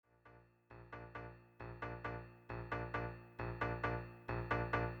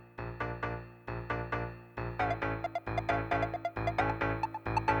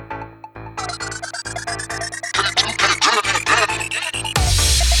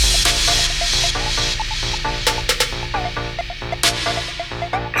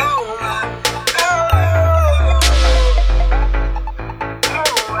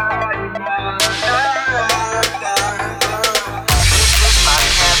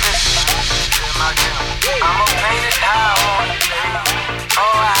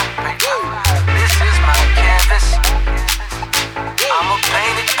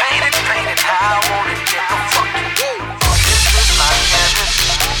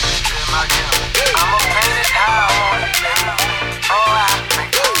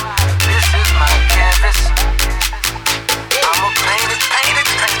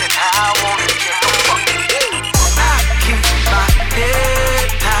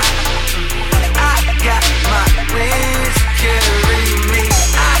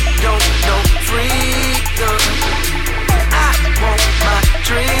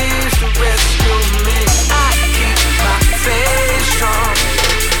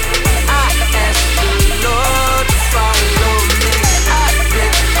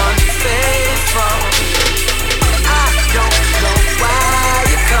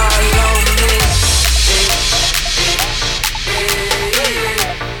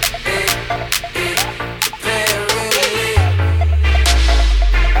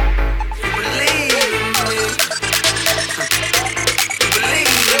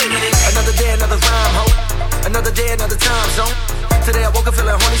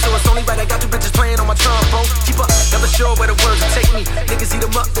horny, so it's only right I got two bitches playing on my trombone. Keep up, never sure where the words will take me. Niggas eat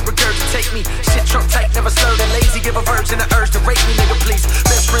them up, they regurgitate me. Shit trump tight, never slurred and lazy. Give a virgin the urge to rape me, nigga, please.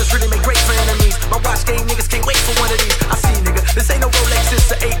 Best friends really make great for enemies. My watch game niggas can't wait for one of these. I see, nigga, this ain't no Rolex,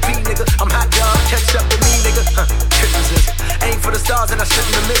 it's a AP, nigga. I'm hot dog, catch up with me, nigga. Trick resist. Aim for the stars and I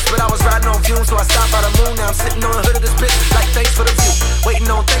shouldn't have missed, but I was riding on fumes, so I stopped by the moon. Now I'm sitting on the hood of this bitch, like thanks for the view. Waiting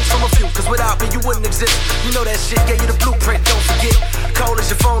on thanks from a few, cause without me you wouldn't exist. You know that shit, gave you the blueprint, don't forget. Cold as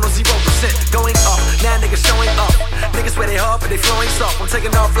your phone on 0%, going off. Now niggas showing up. Niggas swear they hard, but they flowing soft. I'm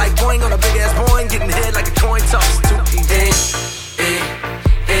taking off like Boeing on a big ass Boeing, getting hit like a coin toss.